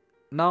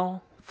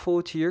now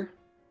fold here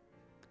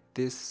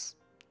these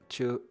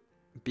two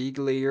big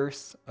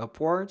layers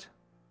upward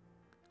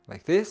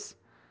like this,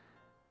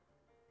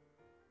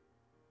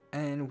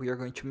 and we are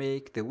going to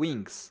make the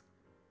wings.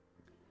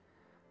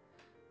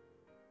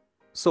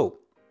 So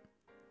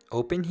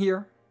open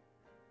here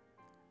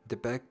the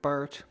back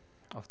part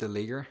of the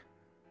layer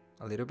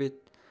a little bit,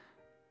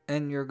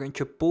 and you're going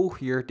to pull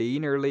here the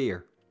inner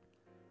layer,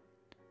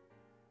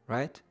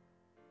 right?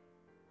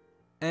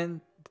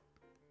 And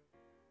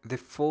the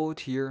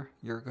fold here,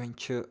 you're going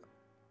to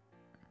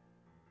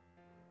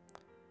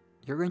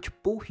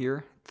pull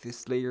here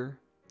this layer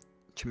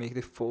to make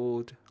the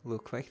fold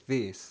look like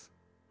this.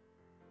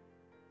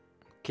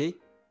 Okay,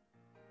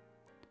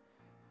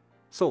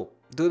 so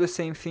do the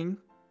same thing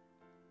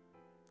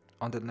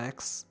on the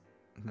next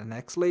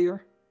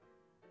layer.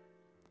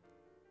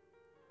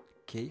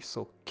 Okay,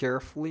 so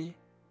carefully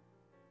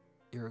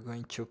you're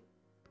going to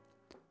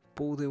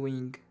pull the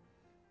wing,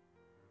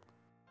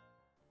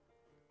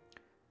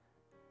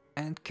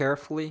 and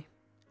carefully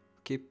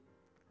keep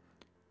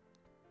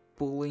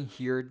pulling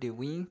here the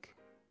wing,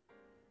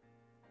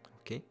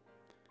 okay,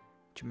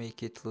 to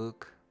make it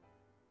look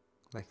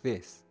like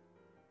this.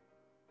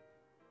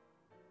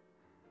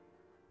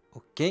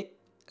 Okay,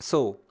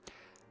 so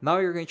now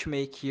you're going to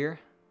make here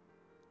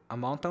a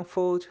mountain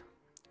fold.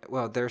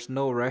 Well, there's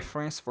no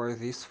reference for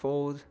this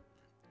fold,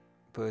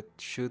 but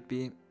should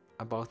be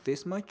about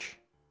this much.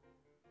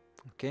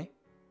 Okay,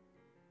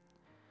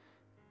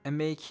 and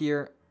make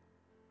here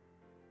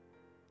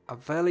a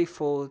valley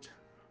fold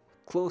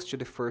close to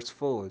the first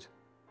fold.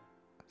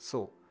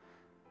 So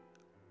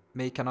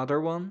make another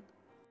one.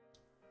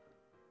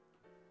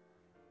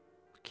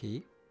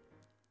 Okay,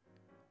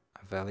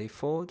 a valley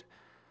fold.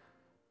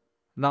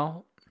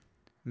 Now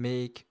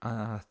make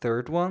a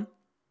third one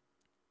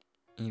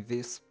in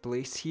this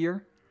place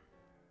here.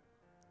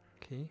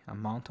 Okay, a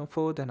mountain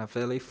fold and a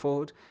valley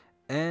fold,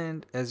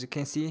 and as you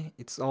can see,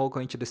 it's all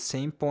going to the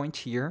same point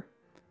here.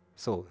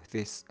 So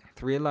this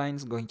 3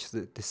 lines going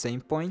to the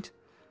same point.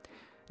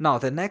 Now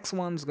the next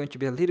one is going to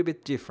be a little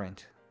bit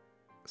different.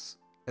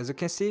 As you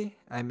can see,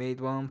 I made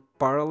one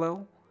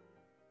parallel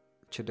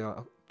to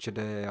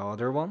the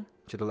other one,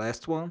 to the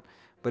last one,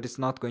 but it's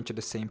not going to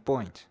the same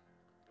point.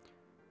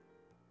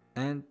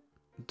 And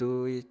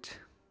do it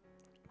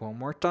one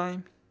more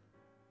time.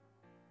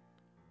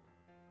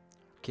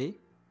 Okay.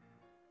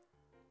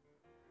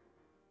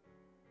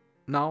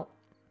 Now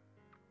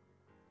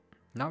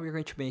we're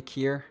going to make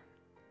here,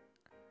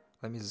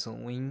 let me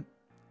zoom in.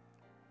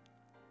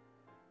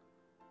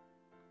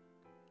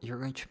 You're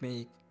going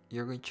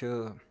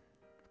to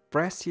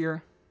press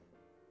here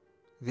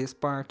this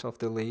part of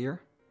the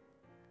layer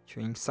to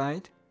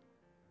inside.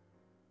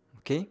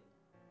 Okay.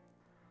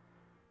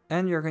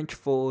 And you're going to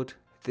fold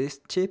this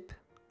tip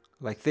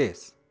like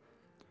this.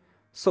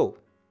 So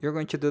you're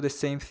going to do the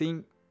same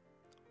thing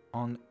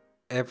on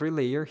every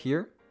layer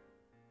here.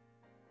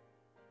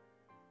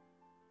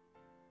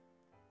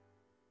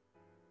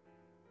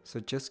 So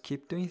just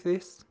keep doing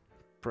this,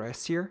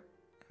 press here,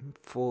 and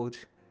fold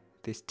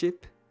this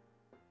tip.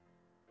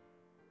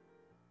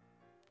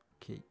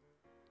 Okay.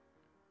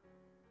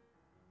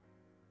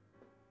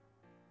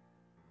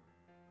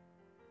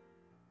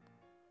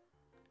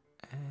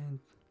 And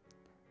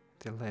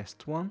the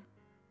last one.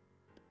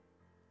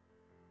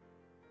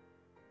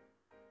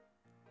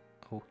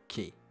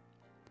 Okay.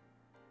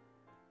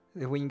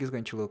 The wing is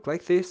going to look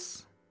like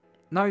this.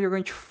 Now you're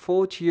going to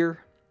fold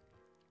here,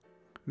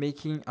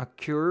 making a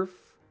curve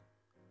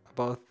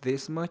about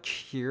this much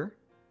here.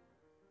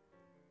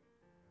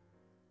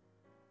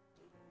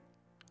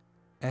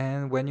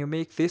 And when you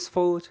make this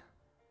fold,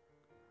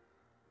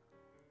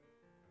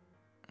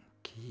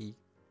 okay,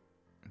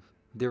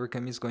 the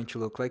origami is going to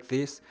look like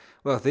this.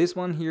 Well, this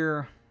one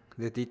here,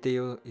 the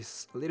detail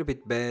is a little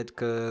bit bad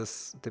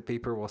because the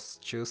paper was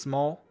too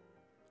small.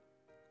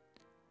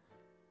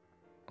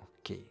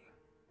 Okay.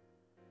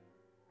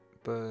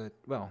 But,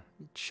 well,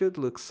 it should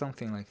look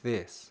something like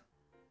this.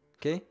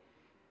 Okay?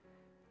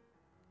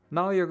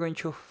 Now you're going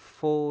to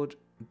fold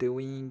the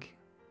wing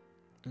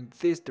in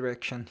this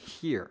direction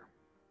here.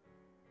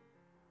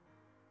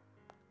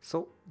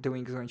 So the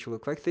wing is going to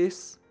look like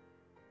this.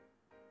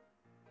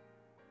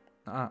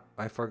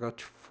 I forgot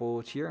to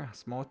fold here, a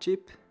small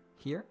tip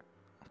here.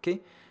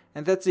 Okay,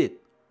 and that's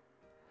it.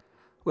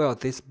 Well,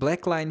 these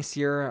black lines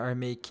here are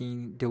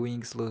making the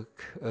wings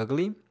look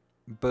ugly,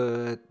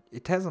 but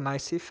it has a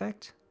nice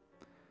effect.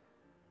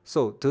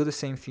 So do the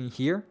same thing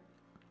here.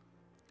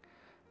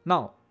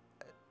 Now,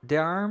 the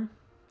arm,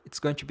 it's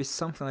going to be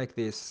something like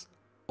this.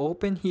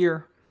 Open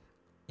here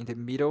in the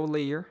middle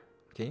layer,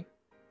 okay?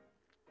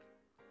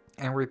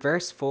 And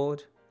reverse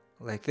fold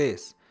like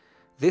this.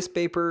 This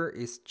paper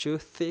is too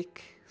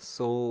thick,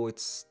 so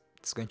it's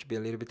going to be a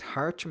little bit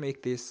hard to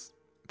make this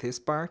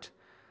part.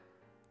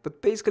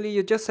 But basically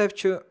you just have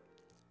to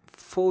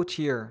fold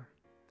here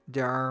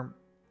the arm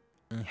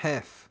in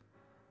half,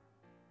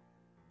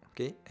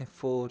 okay? And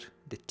fold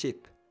the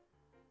tip.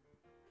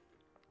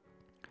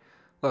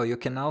 Well, you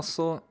can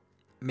also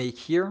make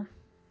here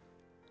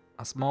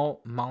a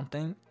small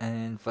mountain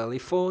and valley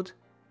fold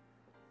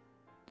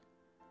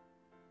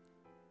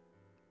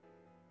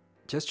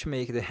just to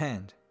make the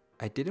hand.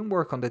 I didn't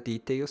work on the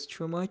details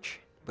too much,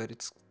 but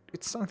it's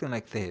something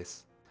like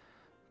this.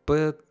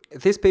 But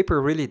this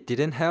paper really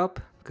didn't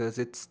help because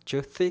it's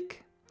too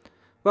thick.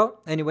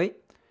 Well, anyway,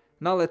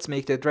 now let's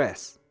make the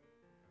dress.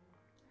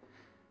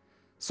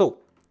 So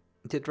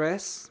the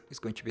dress is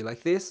going to be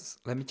like this.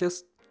 Let me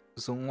just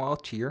zoom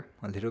out here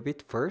a little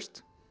bit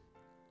first.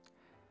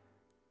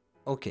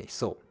 Okay,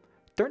 so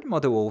turn the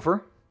model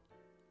over,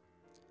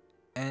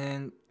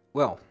 and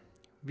well,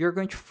 we are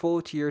going to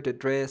fold here the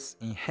dress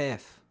in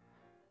half.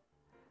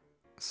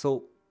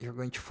 So you're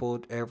going to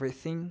fold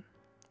everything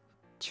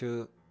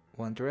to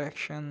one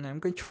direction. I'm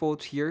going to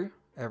fold here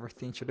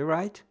everything to the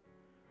right.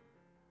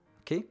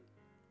 Okay.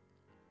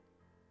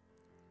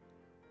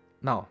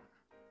 Now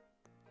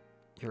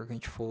you're going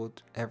to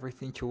fold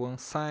everything to one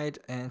side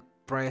and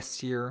press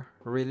here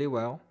really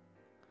well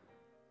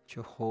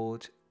to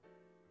hold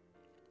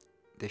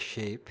the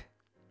shape.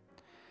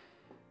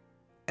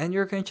 And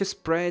you're going to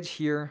spread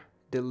here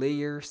the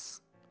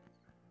layers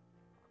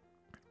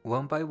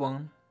one by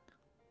one.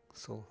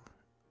 So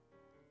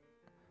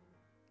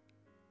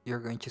you're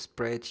going to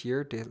spread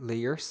here the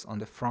layers on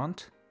the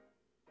front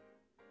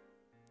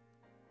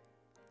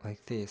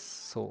like this.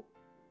 So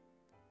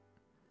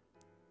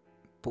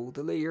pull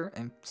the layer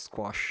and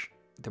squash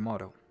the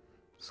model.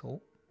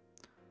 So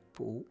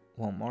pull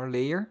one more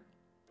layer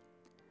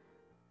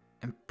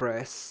and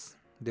press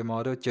the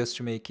model just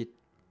to make it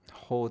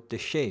hold the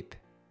shape.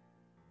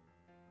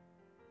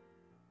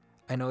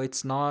 I know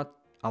it's not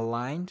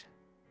aligned,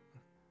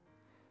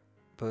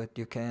 but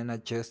you can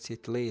adjust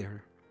it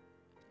later.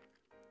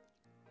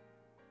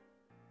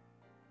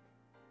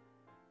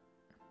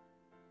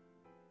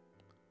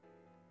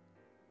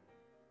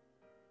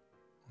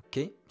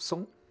 Okay,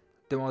 so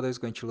the model is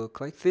going to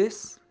look like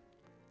this.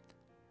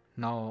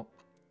 Now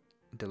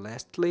the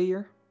last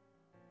layer,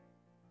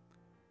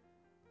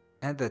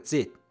 and that's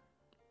it.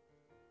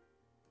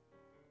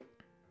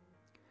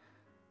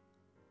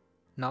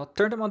 Now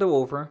turn the model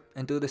over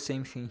and do the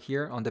same thing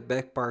here on the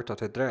back part of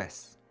the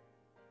dress.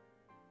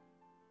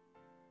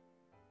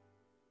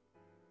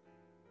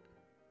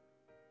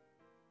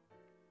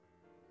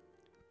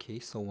 Okay,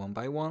 so one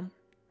by one,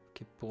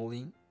 keep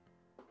pulling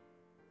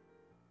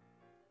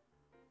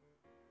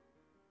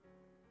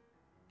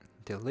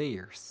the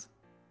layers.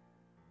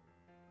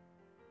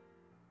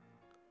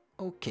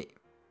 Okay,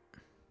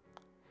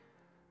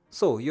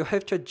 so you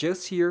have to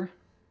adjust here,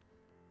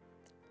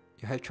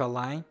 you have to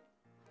align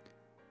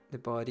the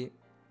body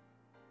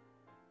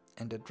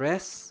and the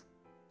dress,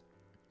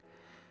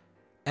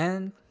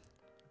 and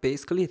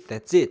basically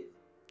that's it.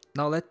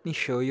 Now let me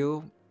show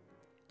you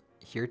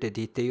here the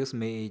details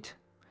made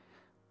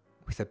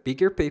with a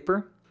bigger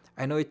paper.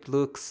 I know it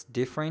looks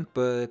different,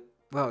 but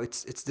well,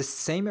 it's the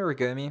same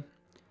origami,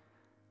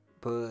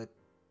 but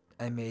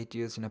I made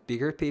using a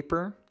bigger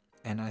paper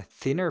and a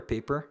thinner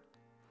paper,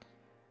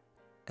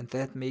 and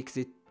that makes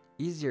it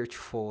easier to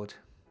fold.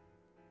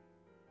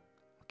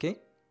 Okay,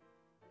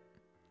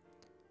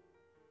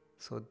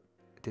 so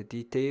the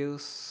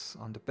details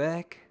on the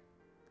back,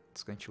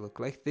 it's going to look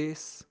like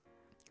this.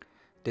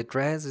 The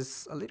dress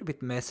is a little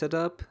bit messed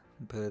up,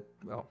 but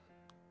well,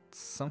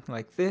 something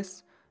like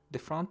this. The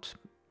front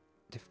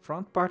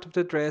part of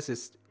the dress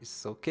is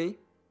okay,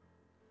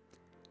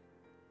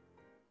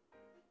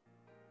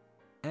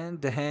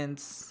 and the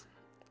hands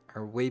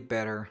are way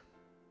better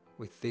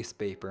with this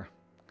paper,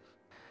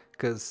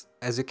 because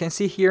as you can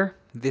see here,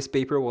 this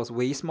paper was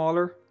way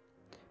smaller,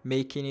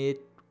 making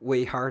it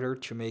way harder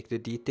to make the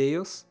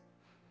details,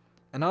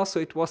 and also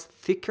it was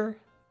thicker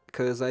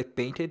because I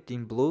painted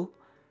in blue,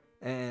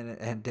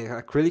 and the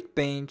acrylic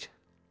paint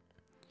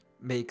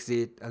makes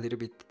it a little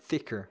bit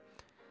thicker.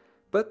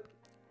 But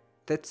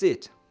that's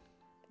it.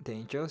 The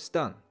angel is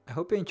done. I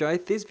hope you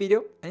enjoyed this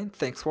video and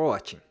thanks for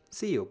watching.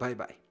 See you, bye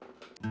bye.